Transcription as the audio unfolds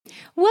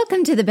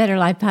Welcome to the Better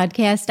Life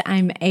Podcast.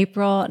 I'm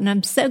April, and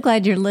I'm so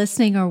glad you're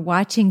listening or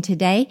watching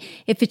today.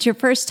 If it's your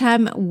first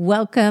time,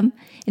 welcome.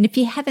 And if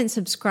you haven't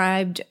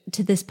subscribed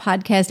to this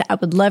podcast, I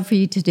would love for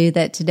you to do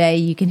that today.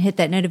 You can hit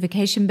that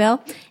notification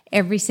bell.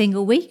 Every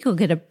single week, you'll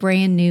get a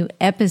brand new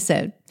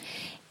episode.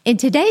 In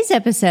today's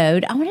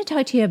episode, I want to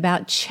talk to you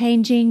about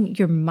changing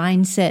your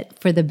mindset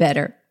for the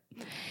better.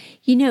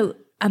 You know,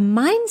 a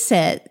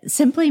mindset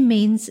simply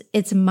means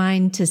it's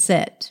mind to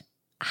set.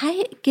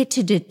 I get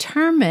to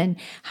determine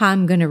how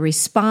I'm going to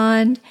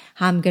respond,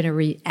 how I'm going to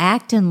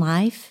react in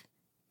life.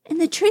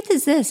 And the truth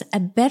is this, a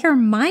better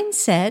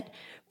mindset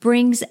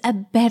brings a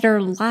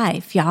better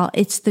life, y'all.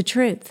 It's the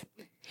truth.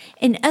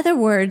 In other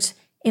words,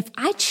 if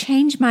I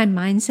change my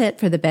mindset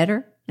for the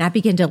better, and I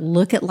begin to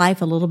look at life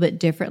a little bit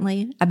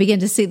differently, I begin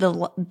to see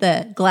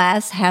the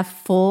glass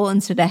half full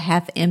instead of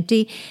half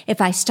empty. If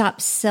I stop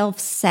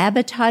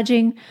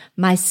self-sabotaging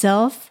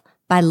myself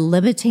by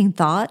limiting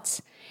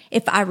thoughts,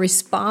 if I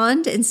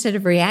respond instead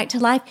of react to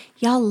life,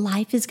 y'all,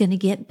 life is going to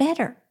get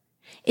better.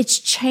 It's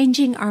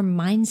changing our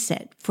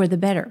mindset for the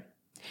better.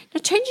 Now,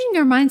 changing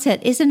your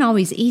mindset isn't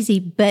always easy,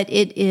 but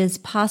it is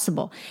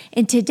possible.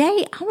 And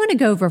today, I want to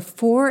go over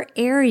 4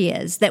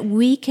 areas that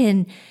we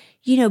can,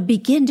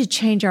 begin to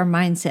change our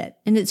mindset.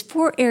 And it's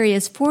 4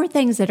 areas, 4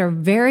 things that are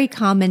very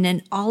common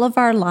in all of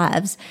our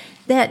lives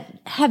that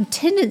have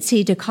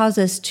tendency to cause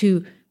us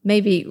to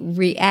maybe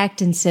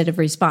react instead of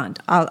respond.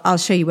 I'll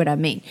show you what I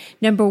mean.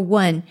 Number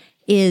 1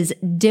 is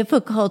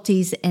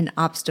difficulties and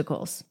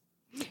obstacles.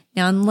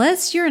 Now,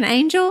 unless you're an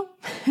angel,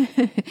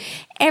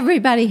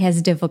 everybody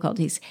has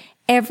difficulties.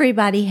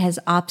 Everybody has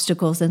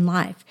obstacles in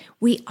life.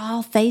 We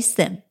all face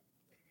them.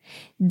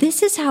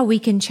 This is how we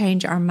can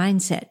change our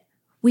mindset.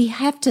 We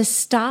have to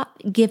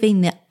stop giving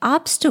the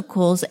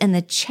obstacles and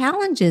the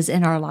challenges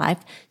in our life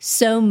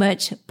so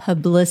much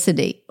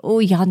publicity. Oh,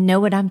 y'all know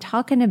what I'm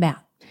talking about.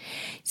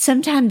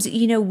 Sometimes,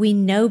 we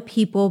know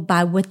people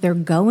by what they're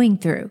going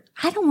through.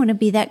 I don't want to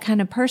be that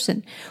kind of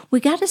person. We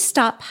got to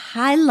stop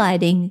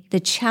highlighting the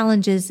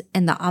challenges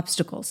and the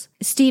obstacles.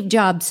 Steve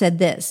Jobs said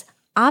this,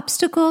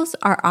 obstacles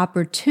are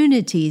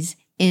opportunities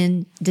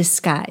in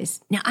disguise.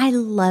 Now, I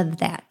love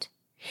that.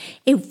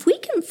 If we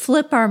can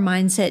flip our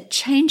mindset,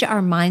 change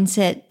our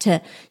mindset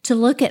to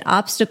look at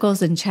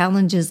obstacles and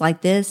challenges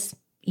like this,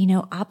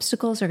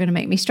 obstacles are going to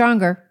make me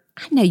stronger.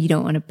 I know you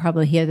don't want to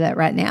probably hear that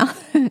right now.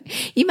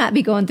 You might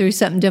be going through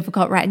something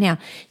difficult right now.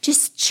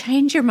 Just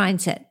change your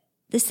mindset.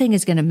 This thing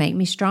is going to make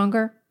me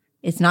stronger.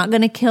 It's not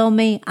going to kill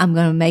me. I'm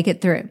going to make it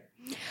through.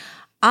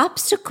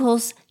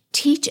 Obstacles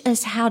teach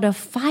us how to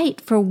fight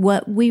for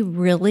what we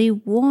really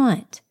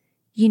want.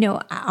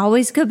 I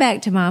always go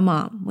back to my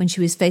mom when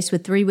she was faced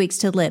with 3 weeks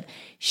to live.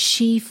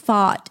 She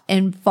fought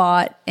and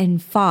fought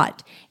and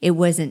fought. It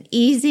wasn't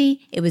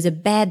easy. It was a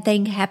bad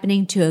thing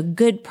happening to a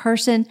good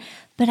person.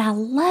 But I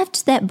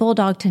loved that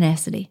bulldog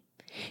tenacity.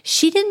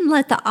 She didn't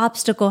let the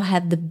obstacle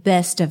have the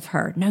best of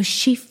her. No,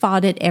 she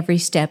fought it every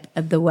step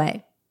of the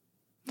way.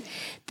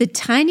 The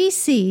tiny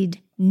seed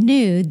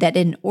knew that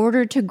in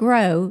order to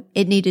grow,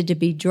 it needed to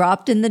be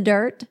dropped in the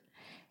dirt,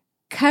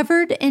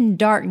 covered in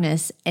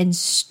darkness, and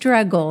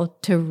struggle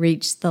to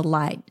reach the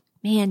light.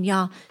 Man,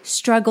 y'all,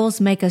 struggles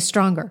make us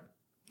stronger.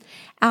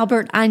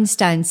 Albert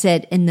Einstein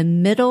said, in the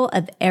middle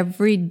of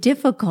every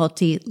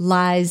difficulty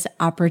lies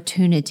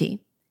opportunity.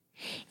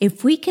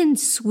 If we can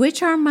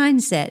switch our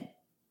mindset,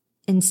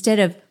 instead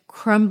of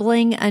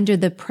crumbling under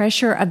the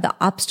pressure of the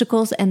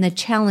obstacles and the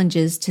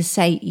challenges to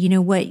say, you know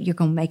what, you're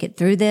going to make it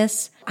through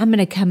this. I'm going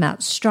to come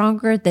out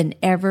stronger than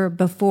ever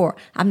before.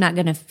 I'm not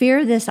going to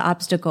fear this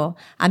obstacle.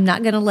 I'm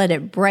not going to let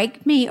it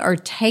break me or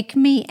take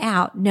me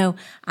out. No,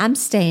 I'm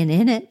staying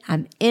in it.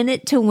 I'm in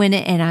it to win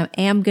it, and I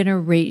am going to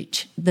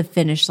reach the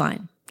finish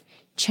line.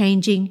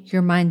 Changing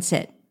your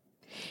mindset.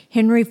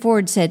 Henry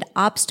Ford said,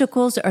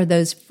 obstacles are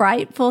those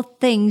frightful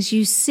things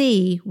you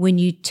see when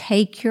you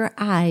take your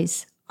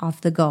eyes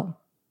off the goal.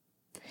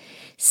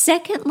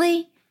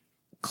 Secondly,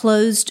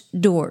 closed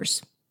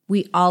doors.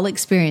 We all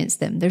experience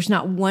them. There's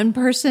not one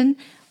person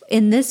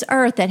in this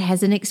earth that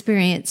hasn't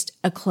experienced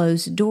a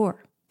closed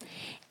door.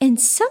 And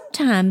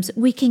sometimes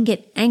we can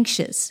get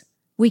anxious.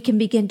 We can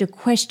begin to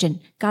question,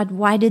 God,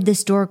 why did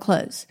this door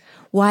close?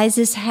 Why is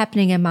this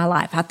happening in my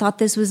life? I thought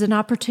this was an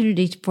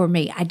opportunity for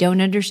me. I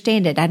don't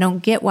understand it. I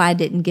don't get why I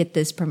didn't get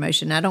this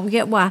promotion. I don't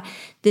get why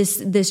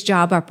this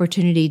job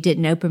opportunity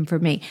didn't open for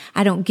me.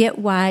 I don't get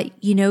why,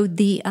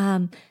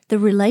 the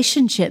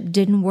relationship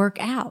didn't work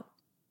out.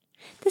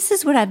 This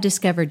is what I've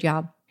discovered,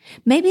 y'all.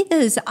 Maybe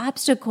those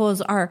obstacles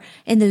are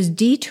and those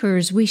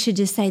detours, we should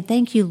just say,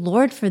 thank you,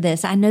 Lord, for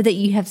this. I know that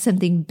you have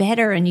something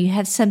better and you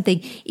have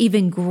something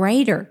even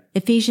greater.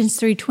 Ephesians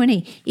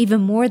 3:20,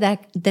 even more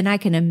than I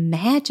can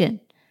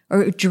imagine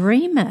or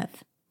dream of.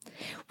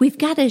 We've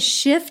got to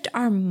shift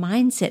our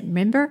mindset.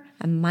 Remember,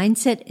 a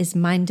mindset is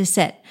mind to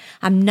set.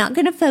 I'm not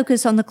going to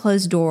focus on the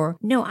closed door.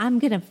 No, I'm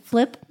going to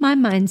flip my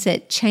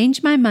mindset,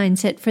 change my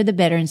mindset for the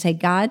better and say,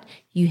 God,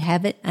 you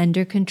have it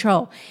under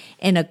control.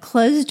 And a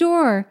closed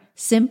door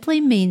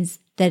simply means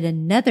that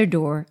another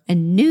door, a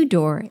new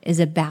door is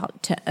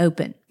about to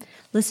open.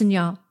 Listen,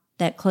 y'all,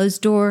 That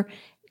closed door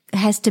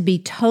has to be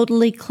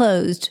totally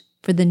closed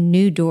for the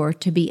new door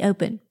to be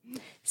open.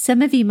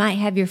 Some of you might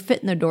have your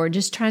foot in the door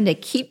just trying to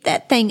keep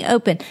that thing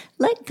open.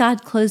 Let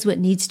God close what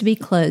needs to be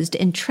closed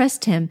and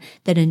trust Him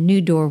that a new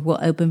door will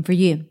open for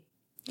you.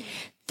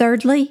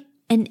 Thirdly,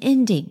 an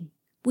ending.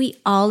 We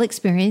all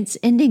experience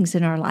endings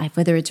in our life,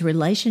 whether it's a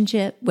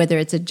relationship, whether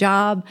it's a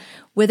job,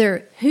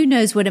 whether who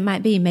knows what it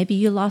might be. Maybe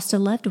you lost a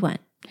loved one.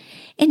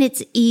 And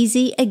it's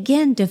easy,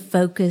 again, to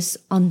focus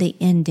on the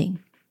ending.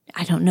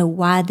 I don't know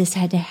why this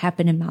had to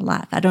happen in my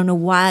life. I don't know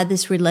why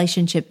this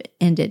relationship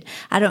ended.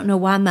 I don't know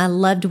why my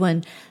loved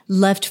one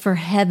left for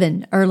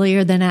heaven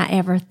earlier than I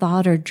ever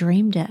thought or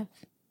dreamed of.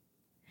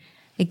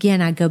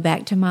 Again, I go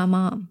back to my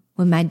mom.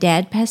 When my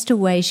dad passed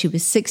away, she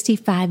was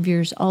 65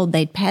 years old.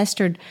 They'd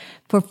pastored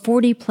for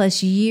 40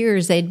 plus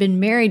years. They'd been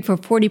married for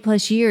 40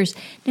 plus years.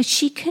 Now,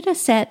 she could have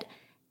sat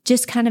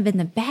just kind of in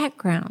the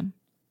background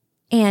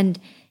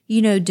and,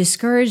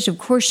 discouraged. Of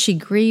course, she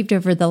grieved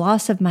over the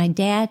loss of my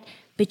dad,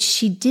 but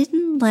she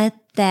didn't let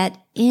that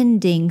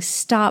ending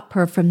stop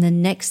her from the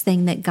next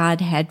thing that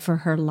God had for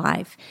her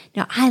life.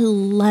 Now, I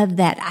love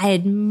that. I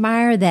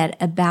admire that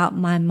about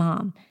my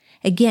mom.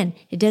 Again,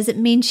 it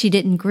doesn't mean she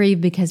didn't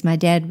grieve because my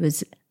dad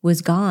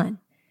was gone,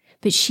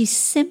 but she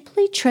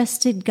simply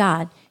trusted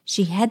God.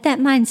 She had that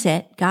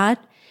mindset, God,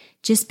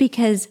 just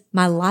because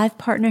my life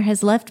partner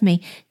has left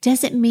me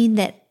doesn't mean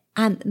that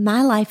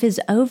my life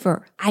is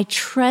over. I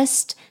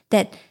trust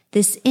that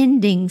this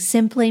ending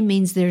simply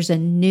means there's a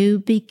new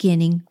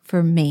beginning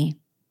for me.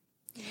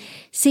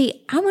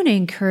 See, I want to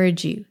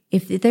encourage you.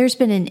 If there's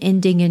been an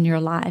ending in your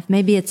life,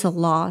 maybe it's a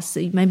loss,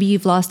 maybe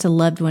you've lost a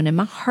loved one, and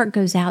my heart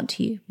goes out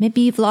to you.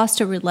 Maybe you've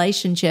lost a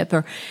relationship,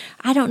 or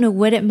I don't know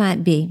what it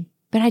might be,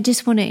 but I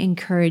just want to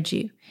encourage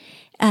you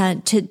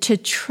to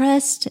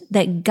trust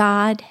that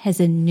God has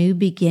a new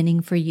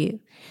beginning for you,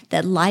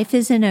 that life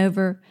isn't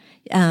over.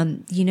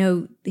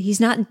 He's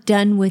not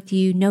done with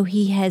you. No,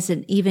 He has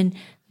an even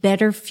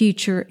better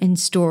future in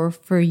store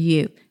for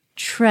you.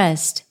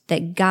 Trust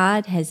that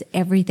God has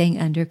everything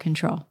under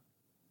control.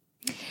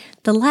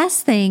 The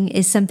last thing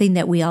is something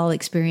that we all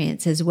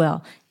experience as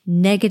well,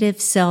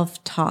 negative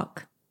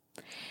self-talk.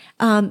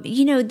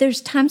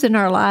 There's times in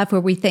our life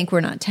where we think we're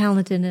not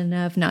talented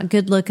enough, not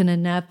good looking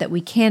enough, that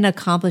we can't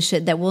accomplish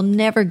it, that we'll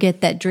never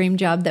get that dream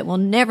job, that we'll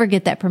never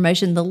get that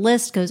promotion. The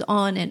list goes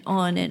on and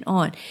on and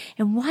on.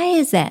 And why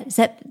is that?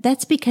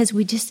 That's because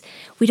we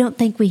don't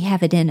think we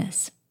have it in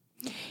us.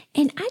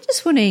 And I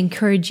just want to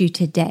encourage you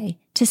today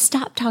to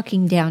stop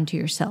talking down to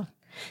yourself.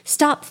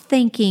 Stop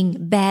thinking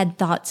bad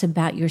thoughts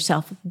about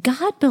yourself.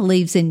 God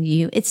believes in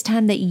you. It's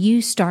time that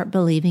you start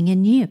believing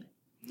in you.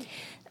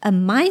 A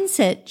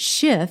mindset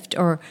shift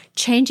or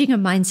changing a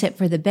mindset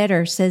for the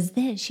better says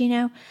this,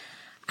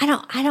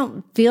 I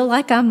don't feel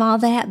like I'm all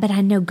that, but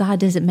I know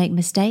God doesn't make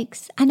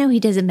mistakes. I know He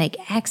doesn't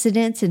make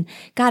accidents. And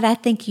God, I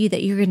thank You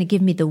that You're going to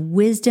give me the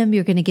wisdom.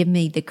 You're going to give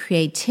me the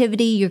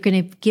creativity. You're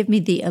going to give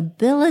me the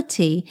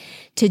ability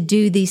to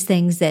do these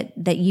things that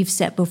You've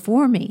set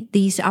before me,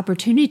 these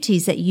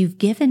opportunities that You've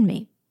given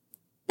me.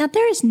 Now,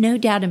 there is no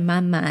doubt in my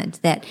mind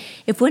that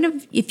if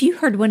you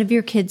heard one of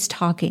your kids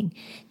talking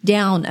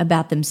down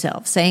about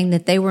themselves, saying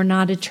that they were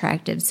not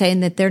attractive,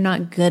 saying that they're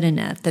not good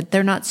enough, that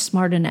they're not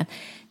smart enough,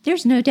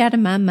 there's no doubt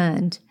in my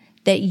mind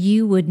that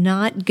you would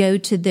not go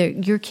to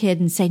your kid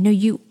and say, no,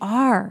 you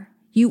are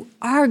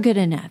good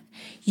enough.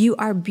 You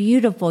are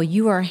beautiful.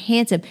 You are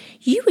handsome.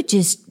 You would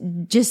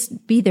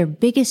just be their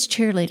biggest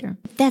cheerleader.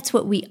 That's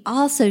what we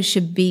also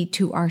should be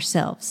to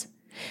ourselves.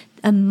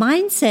 A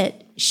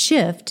mindset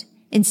shift.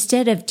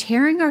 Instead of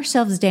tearing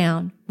ourselves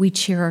down, we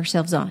cheer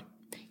ourselves on.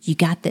 You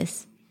got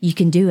this. You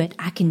can do it.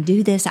 I can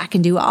do this. I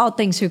can do all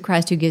things through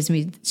Christ who gives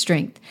me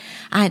strength.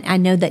 I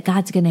know that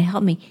God's going to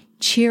help me.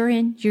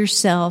 Cheering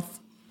yourself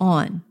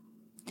on.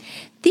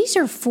 These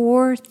are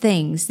 4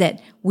 things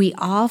that we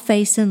all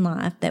face in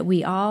life, that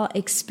we all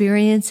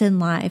experience in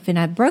life. And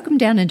I broke them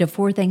down into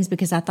 4 things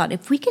because I thought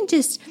if we can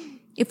just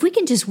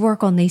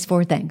work on these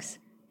 4 things,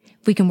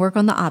 if we can work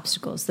on the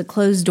obstacles, the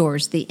closed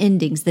doors, the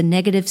endings, the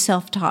negative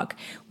self-talk,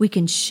 we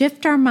can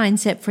shift our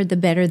mindset for the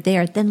better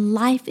there, then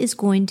life is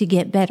going to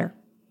get better.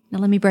 Now,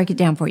 let me break it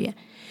down for you.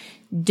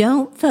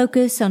 Don't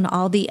focus on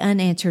all the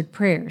unanswered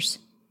prayers.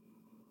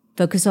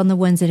 Focus on the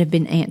ones that have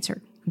been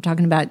answered. I'm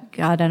talking about,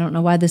 God, I don't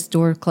know why this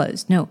door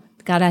closed. No,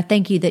 God, I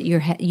thank You that you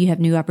have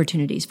new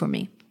opportunities for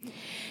me.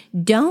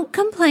 Don't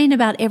complain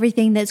about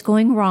everything that's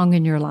going wrong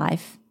in your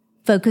life.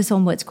 Focus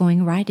on what's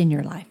going right in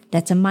your life.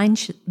 That's a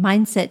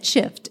mindset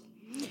shift.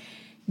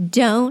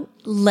 Don't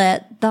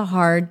let the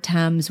hard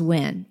times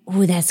win.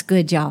 Oh, that's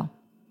good, y'all.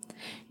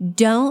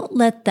 Don't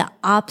let the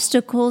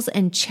obstacles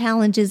and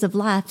challenges of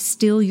life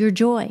steal your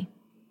joy.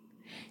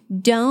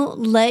 Don't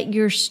let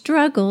your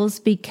struggles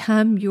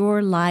become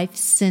your life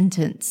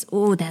sentence.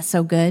 Oh, that's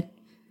so good.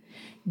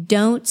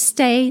 Don't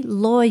stay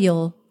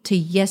loyal to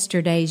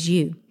yesterday's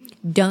you.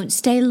 Don't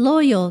stay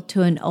loyal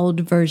to an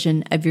old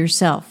version of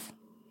yourself.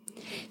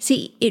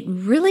 See, it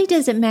really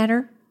doesn't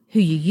matter who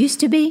you used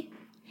to be.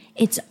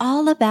 It's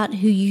all about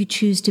who you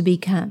choose to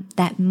become,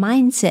 that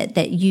mindset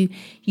that you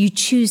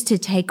choose to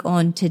take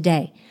on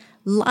today.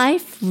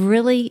 Life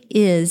really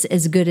is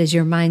as good as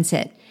your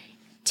mindset.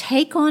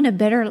 Take on a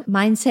better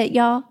mindset,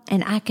 y'all,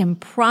 and I can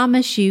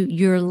promise you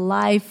your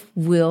life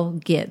will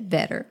get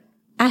better.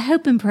 I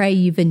hope and pray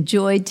you've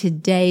enjoyed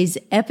today's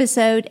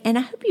episode, and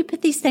I hope you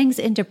put these things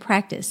into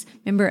practice.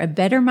 Remember, a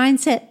better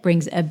mindset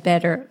brings a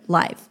better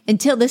life.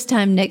 Until this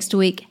time next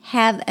week,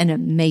 have an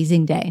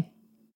amazing day.